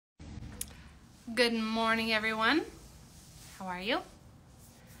Good morning, everyone. How are you?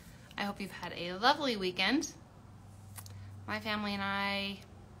 I hope you've had a lovely weekend. My family and I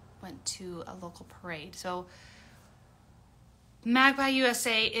went to a local parade. So Magpie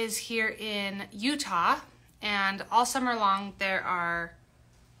USA is here in Utah, and all summer long there are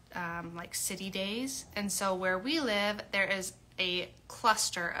like city days. And so where we live, there is a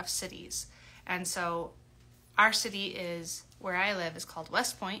cluster of cities. And so our city is, where I live, is called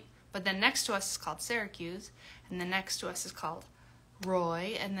West Point, but then next to us is called Syracuse, and then next to us is called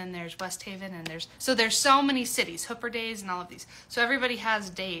Roy, and then there's West Haven, and there's so many cities, Hooper Days and all of these. So everybody has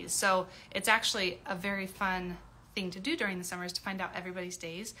days. So it's actually a very fun thing to do during the summer, is to find out everybody's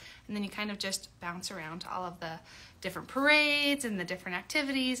days, and then you kind of just bounce around to all of the different parades and the different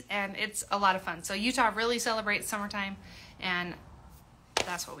activities, and it's a lot of fun. So Utah really celebrates summertime, and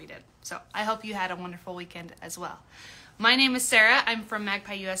that's what we did. So I hope you had a wonderful weekend as well. My name is Sarah. I'm from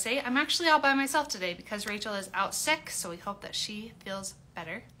Magpie USA. I'm actually all by myself today because Rachel is out sick, so we hope that she feels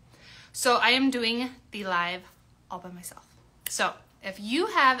better. So I am doing the live all by myself. So if you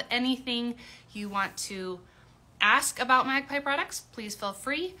have anything you want to ask about Magpie products, please feel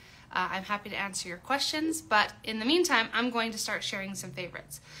free. I'm happy to answer your questions, but in the meantime, I'm going to start sharing some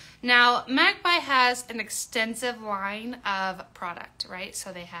favorites. Now, Magpie has an extensive line of product, right?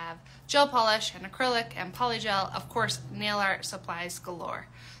 So they have gel polish and acrylic and polygel, of course, nail art supplies galore.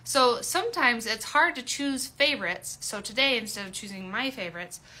 So sometimes it's hard to choose favorites. So today, instead of choosing my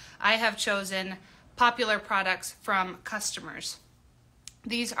favorites, I have chosen popular products from customers.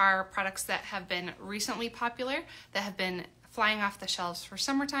 These are products that have been recently popular, that have been flying off the shelves for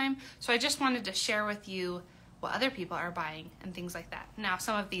summertime. So I just wanted to share with you what other people are buying and things like that. Now,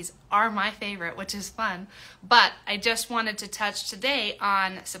 some of these are my favorite, which is fun, but I just wanted to touch today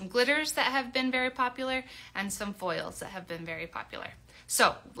on some glitters that have been very popular and some foils that have been very popular.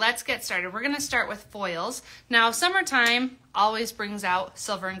 So let's get started. We're gonna start with foils. Now, summertime always brings out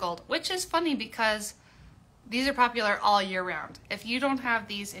silver and gold, which is funny because these are popular all year round. If you don't have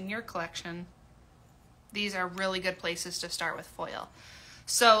these in your collection, these are really good places to start with foil.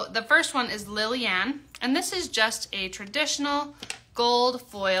 So the first one is Lilly Anne, and this is just a traditional gold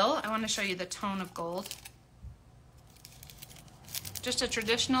foil. I want to show you the tone of gold. Just a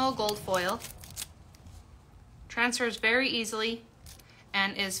traditional gold foil. Transfers very easily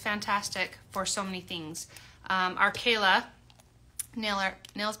and is fantastic for so many things. Our Kayla,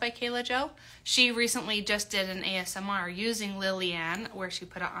 Nails by Kayla Jo, she recently just did an ASMR using Lilly Anne where she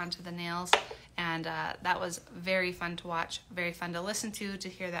put it onto the nails, and that was very fun to watch, very fun to listen to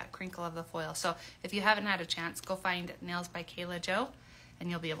hear that crinkle of the foil. So if you haven't had a chance, go find Nails by Kayla Jo and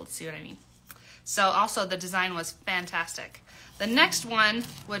you'll be able to see what I mean. So also the design was fantastic. The next one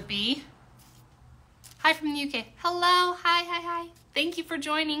would be, hi from the UK. Hello, hi. Thank you for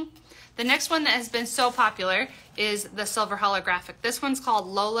joining. The next one that has been so popular is the silver holographic. This one's called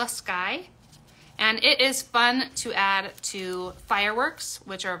Lola Sky, and it is fun to add to fireworks,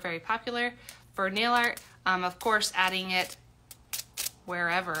 which are very popular for nail art. Of course, adding it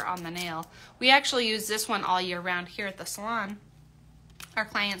wherever on the nail. We actually use this one all year round here at the salon. Our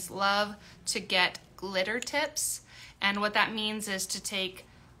clients love to get glitter tips, and what that means is to take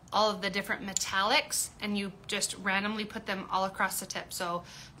all of the different metallics and you just randomly put them all across the tip. So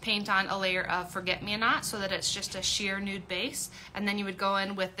paint on a layer of forget-me-not so that it's just a sheer nude base, and then you would go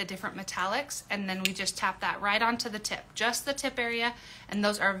in with the different metallics, and then we just tap that right onto the tip, just the tip area, and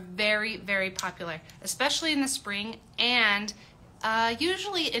those are very, very popular, especially in the spring and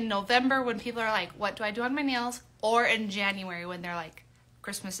usually in November when people are like, what do I do on my nails? Or in January when they're like,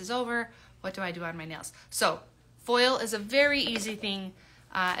 Christmas is over, what do I do on my nails? So foil is a very easy thing.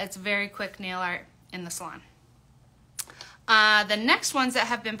 It's very quick nail art in the salon. The next ones that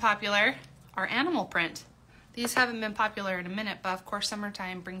have been popular are animal print. These haven't been popular in a minute, but of course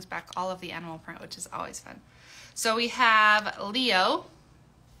summertime brings back all of the animal print, which is always fun. So we have Leo,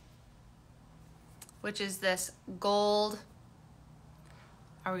 which is this gold,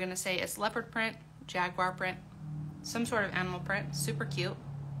 are we gonna say it's leopard print, jaguar print, some sort of animal print, super cute.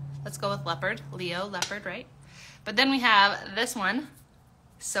 Let's go with leopard, Leo, leopard, right? But then we have this one,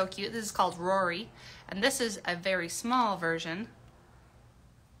 so cute. This is called Rory, and this is a very small version,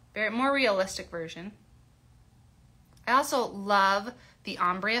 more realistic version. I also love the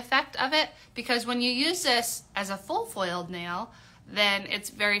ombre effect of it because when you use this as a full foiled nail, then it's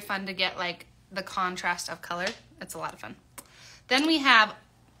very fun to get like the contrast of color. It's a lot of fun. Then we have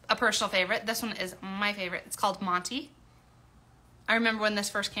a personal favorite. This one is my favorite. It's called Monty. I remember when this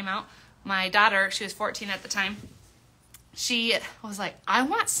first came out, my daughter, she was 14 at the time, she was like, I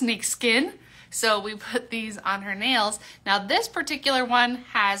want snake skin. So we put these on her nails. Now this particular one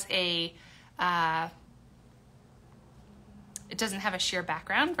has a it doesn't have a sheer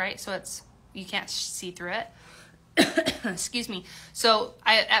background, right? So you can't see through it. Excuse me. So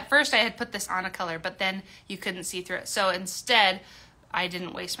at first I had put this on a color, but then you couldn't see through it. So instead, I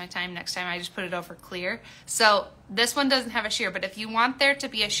didn't waste my time. Next time I just put it over clear. So this one doesn't have a sheer, but if you want there to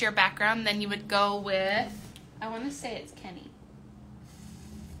be a sheer background, then you would go with, I want to say it's Kenny.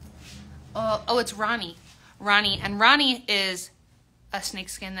 Oh, it's Ronnie. And Ronnie is a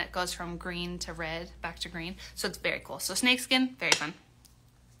snakeskin that goes from green to red, back to green. So it's very cool. So snakeskin, very fun.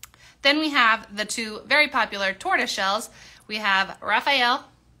 Then we have the two very popular tortoise shells. We have Raphael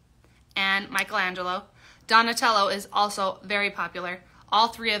and Michaelangelo. Donatello is also very popular. All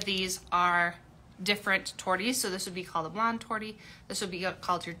three of these are different torties. So this would be called a blonde tortie. This would be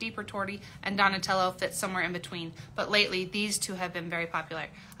called your deeper tortie. And Donatello fits somewhere in between. But lately, these two have been very popular.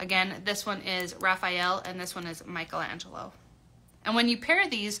 Again, this one is Raphael and this one is Michaelangelo. And when you pair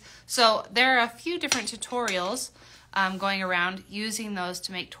these, so there are a few different tutorials going around using those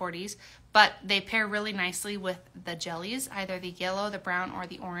to make torties, but they pair really nicely with the jellies, either the yellow, the brown, or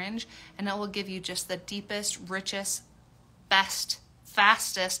the orange, and it will give you just the deepest, richest, best,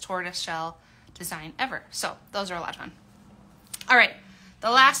 fastest tortoiseshell design ever. So those are a lot of fun. All right,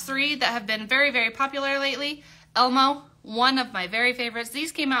 the last three that have been very, very popular lately. Elmo, one of my very favorites.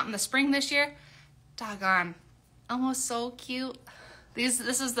 These came out in the spring this year. Doggone, Elmo's so cute. This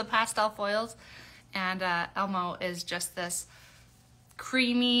is the pastel foils, and Elmo is just this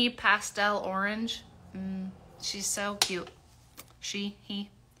creamy pastel orange. She's so cute. He.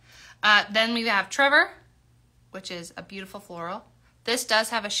 Then we have Trevor, which is a beautiful floral. This does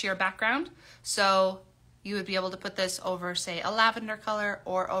have a sheer background, so you would be able to put this over, say, a lavender color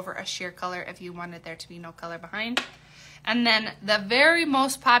or over a sheer color if you wanted there to be no color behind. And then the very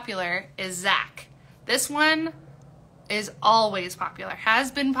most popular is Zach. This one is always popular,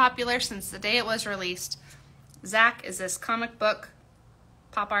 has been popular since the day it was released. Zach is this comic book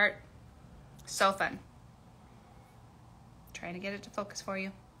pop art. So fun. Trying to get it to focus for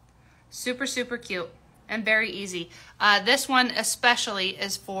you. Super, super cute and very easy. This one especially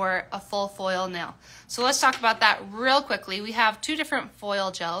is for a full foil nail. So let's talk about that real quickly. We have two different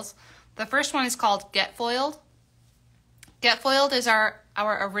foil gels. The first one is called Get Foiled. Get Foiled is our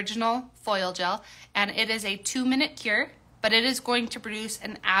original foil gel, and it is a 2-minute cure, but it is going to produce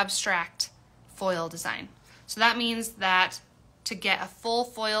an abstract foil design. So that means that to get a full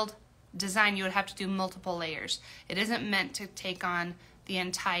foiled design, you would have to do multiple layers. It isn't meant to take on the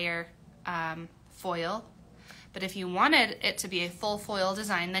entire foil, but if you wanted it to be a full foil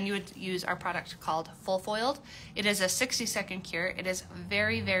design, then you would use our product called Full Foiled. It is a 60-second cure. It is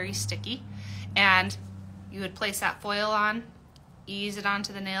very, very sticky, and you would place that foil on, ease it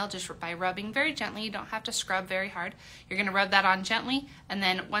onto the nail just by rubbing very gently. You don't have to scrub very hard. You're going to rub that on gently, and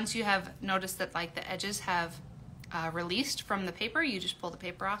then once you have noticed that like the edges have released from the paper, you just pull the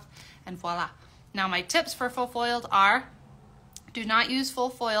paper off, and voila. Now my tips for full foiled are: do not use full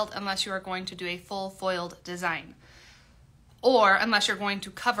foiled unless you are going to do a full foiled design, or unless you're going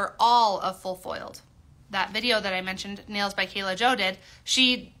to cover all of full foiled. That video that I mentioned, Nails by Kayla Jo did,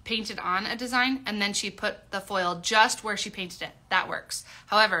 she painted on a design and then she put the foil just where she painted it. That works.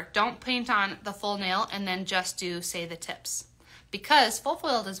 However, don't paint on the full nail and then just do, say, the tips, because full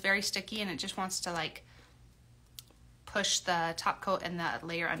foiled is very sticky and it just wants to like push the top coat and the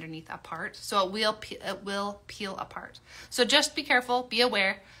layer underneath apart. So it will peel apart. So just be careful, be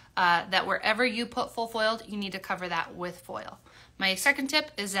aware that wherever you put full foiled, you need to cover that with foil. My second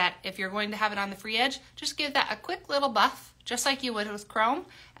tip is that if you're going to have it on the free edge, just give that a quick little buff, just like you would with chrome,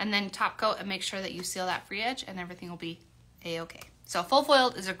 and then top coat and make sure that you seal that free edge and everything will be a-okay. So full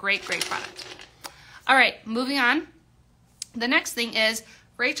foiled is a great, great product. All right, moving on. The next thing is,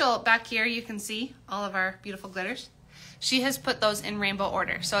 Rachel, back here you can see all of our beautiful glitters. She has put those in rainbow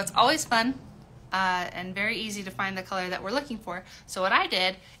order. So it's always fun and very easy to find the color that we're looking for. So what I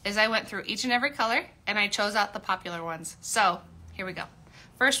did is I went through each and every color and I chose out the popular ones. So here we go.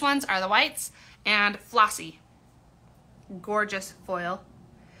 First ones are the whites and Flossy. Gorgeous foil.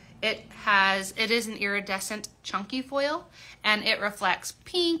 It is an iridescent chunky foil and it reflects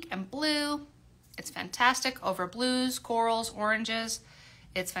pink and blue. It's fantastic over blues, corals, oranges.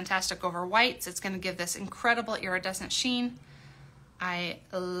 It's fantastic over whites. It's going to give this incredible iridescent sheen. I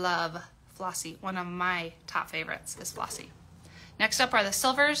love Flossy. One of my top favorites is Flossy. Next up are the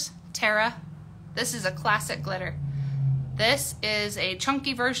silvers. Terra. This is a classic glitter. This is a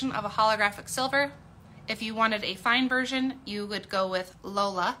chunky version of a holographic silver. If you wanted a fine version, you would go with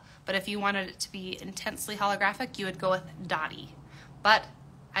Lola, but if you wanted it to be intensely holographic, you would go with Lottie. But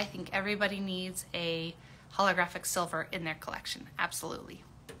I think everybody needs a holographic silver in their collection, absolutely.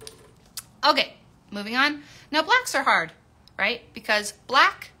 Okay, moving on. Now blacks are hard, right? Because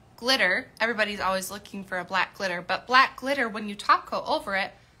black glitter, everybody's always looking for a black glitter, but black glitter, when you top coat over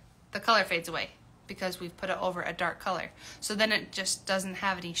it, the color fades away because we've put it over a dark color. So then it just doesn't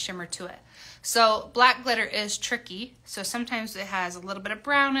have any shimmer to it. So black glitter is tricky. So sometimes it has a little bit of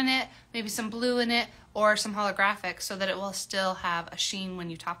brown in it, maybe some blue in it, or some holographic so that it will still have a sheen when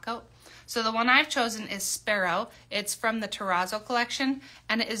you top coat. So the one I've chosen is Sparrow. It's from the Terrazzo collection,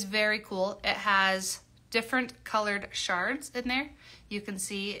 and it is very cool. It has different colored shards in there. You can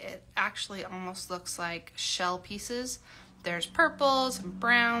see it actually almost looks like shell pieces. There's purples and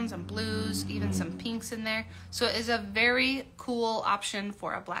browns and blues, even some pinks in there. So it is a very cool option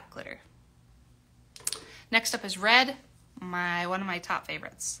for a black glitter. Next up is red, one of my top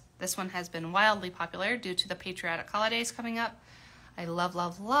favorites. This one has been wildly popular due to the patriotic holidays coming up. I love,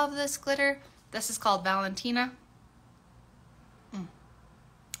 love, love this glitter. This is called Valentina.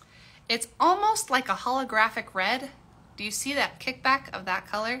 It's almost like a holographic red. Do you see that kickback of that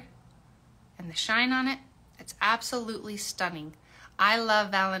color and the shine on it? It's absolutely stunning. I love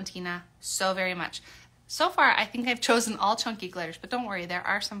Valentina so very much. So far, I think I've chosen all chunky glitters, but don't worry, there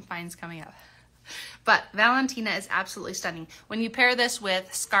are some fines coming up. But Valentina is absolutely stunning. When you pair this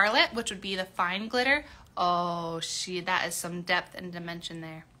with Scarlett, which would be the fine glitter, oh, that is some depth and dimension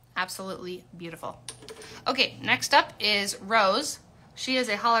there. Absolutely beautiful. Okay, next up is Rose. She is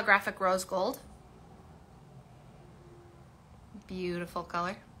a holographic rose gold. Beautiful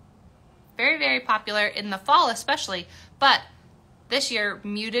color. Very, very popular in the fall especially, but this year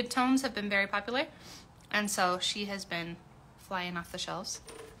muted tones have been very popular, and so she has been flying off the shelves.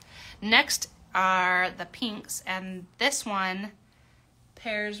 Next are the pinks, and this one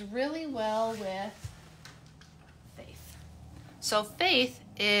pairs really well with Faith. So Faith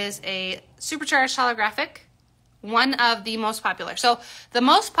is a supercharged holographic, one of the most popular. So the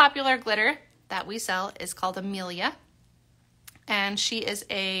most popular glitter that we sell is called Amelia, and she is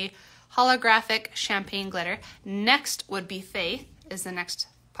a holographic champagne glitter. Next would be Faith, is the next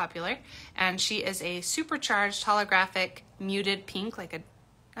popular, and she is a supercharged holographic muted pink, like a,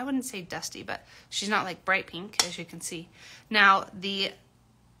 I wouldn't say dusty, but she's not like bright pink, as you can see. Now, the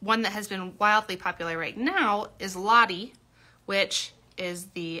one that has been wildly popular right now is Lottie, which is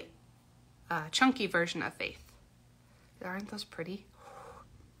the chunky version of Faith. Aren't those pretty?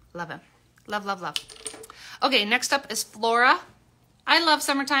 Love them. Love, love, love. Okay, next up is Flora. I love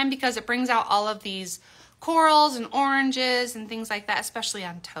summertime because it brings out all of these corals and oranges and things like that, especially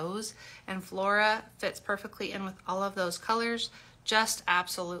on toes. And Flora fits perfectly in with all of those colors. Just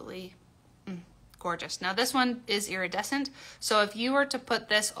absolutely gorgeous. Now this one is iridescent, so if you were to put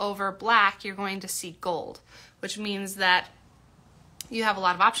this over black, you're going to see gold, which means that you have a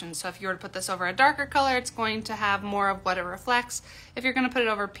lot of options. So if you were to put this over a darker color, it's going to have more of what it reflects. If you're going to put it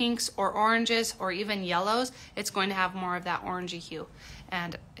over pinks or oranges or even yellows, it's going to have more of that orangey hue,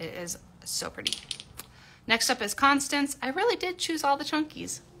 and it is so pretty. Next up is Constance. I really did choose all the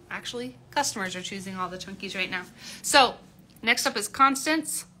chunkies. Actually, customers are choosing all the chunkies right now. So next up is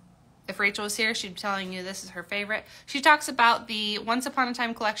Constance. If Rachel was here, she'd be telling you this is her favorite. She talks about the Once Upon a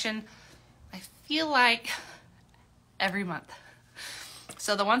Time collection, I feel like every month.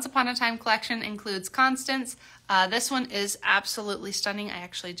 So the Once Upon a Time collection includes Constance. This one is absolutely stunning. I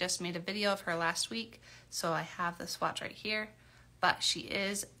actually just made a video of her last week, so I have the swatch right here. But she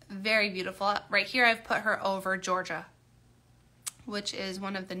is very beautiful. Right here I've put her over Georgia, which is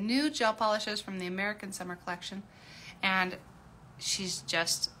one of the new gel polishes from the American Summer collection. And she's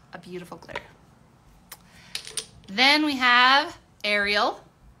just a beautiful glitter. Then we have Arial.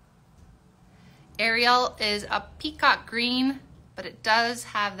 Arial is a peacock green, but it does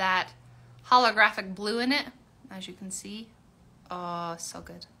have that holographic blue in it, as you can see. Oh, so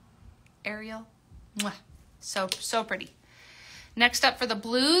good. Arial, mwah. So pretty. Next up for the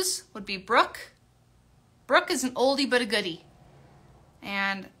blues would be Brooke. Brooke is an oldie but a goodie,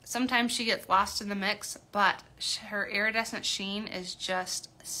 and sometimes she gets lost in the mix, but her iridescent sheen is just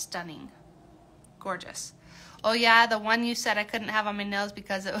stunning. Gorgeous. Oh yeah, the one you said I couldn't have on my nails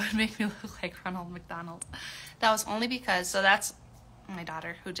because it would make me look like Ronald McDonald. That was only because, so that's my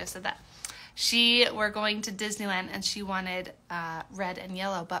daughter who just said that. We're going to Disneyland and she wanted red and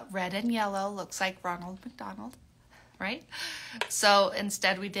yellow, but red and yellow looks like Ronald McDonald, right? So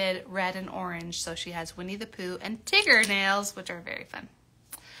instead we did red and orange. So she has Winnie the Pooh and Tigger nails, which are very fun.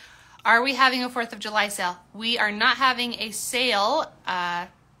 Are we having a 4th of July sale? We are not having a sale,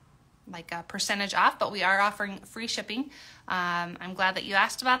 like a percentage off, but we are offering free shipping. I'm glad that you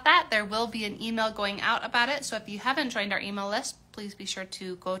asked about that. There will be an email going out about it. So if you haven't joined our email list, please be sure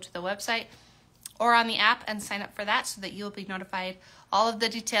to go to the website or on the app and sign up for that so that you'll be notified all of the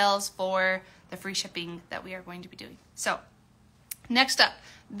details for the free shipping that we are going to be doing. So next up,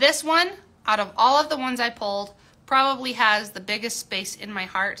 this one, out of all of the ones I pulled, probably has the biggest space in my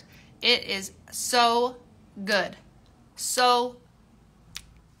heart. It is so good. So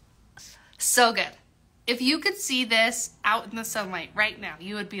good. If you could see this out in the sunlight right now,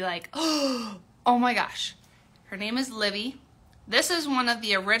 you would be like, oh my gosh. Her name is Livvi. This is one of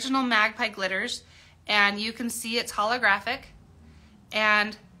the original Magpie glitters, and you can see it's holographic.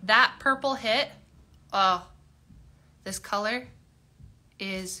 And that purple hit, oh, this color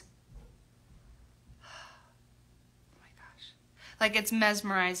is, oh my gosh, like it's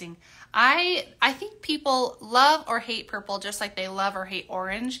mesmerizing. I think people love or hate purple just like they love or hate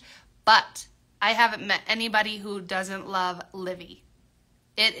orange, but I haven't met anybody who doesn't love Livvi.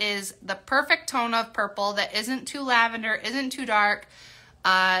 It is the perfect tone of purple that isn't too lavender, isn't too dark.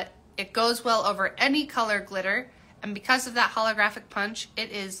 It goes well over any color glitter. And because of that holographic punch,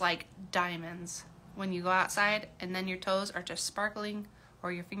 it is like diamonds when you go outside and then your toes are just sparkling,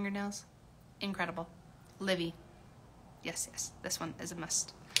 or your fingernails. Incredible. Livvi. Yes, yes. This one is a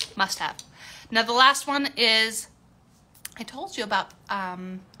must have. Now the last one is, I told you about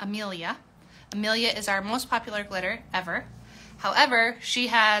Amelia. Amelia is our most popular glitter ever. However, she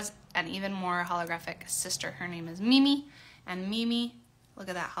has an even more holographic sister. Her name is Mimi. And Mimi, look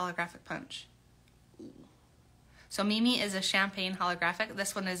at that holographic punch. So Mimi is a champagne holographic.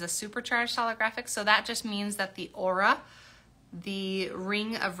 This one is a supercharged holographic. So that just means that the aura, the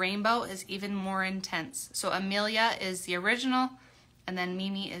ring of rainbow, is even more intense. So Amelia is the original, and then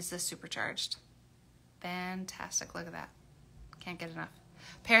Mimi is the supercharged. Fantastic. Look at that. Can't get enough.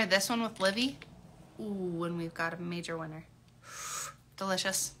 Pair this one with Livvi. Ooh, and we've got a major winner.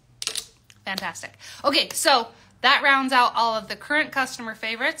 Delicious. Fantastic. Okay, so that rounds out all of the current customer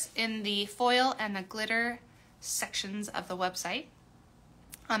favorites in the foil and the glitter sections of the website.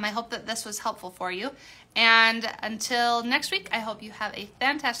 I hope that this was helpful for you. And until next week, I hope you have a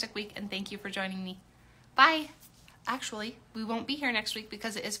fantastic week, and thank you for joining me. Bye. Actually, we won't be here next week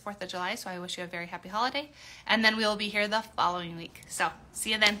because it is 4th of July, so I wish you a very happy holiday. And then we will be here the following week. So,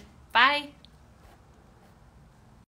 see you then. Bye.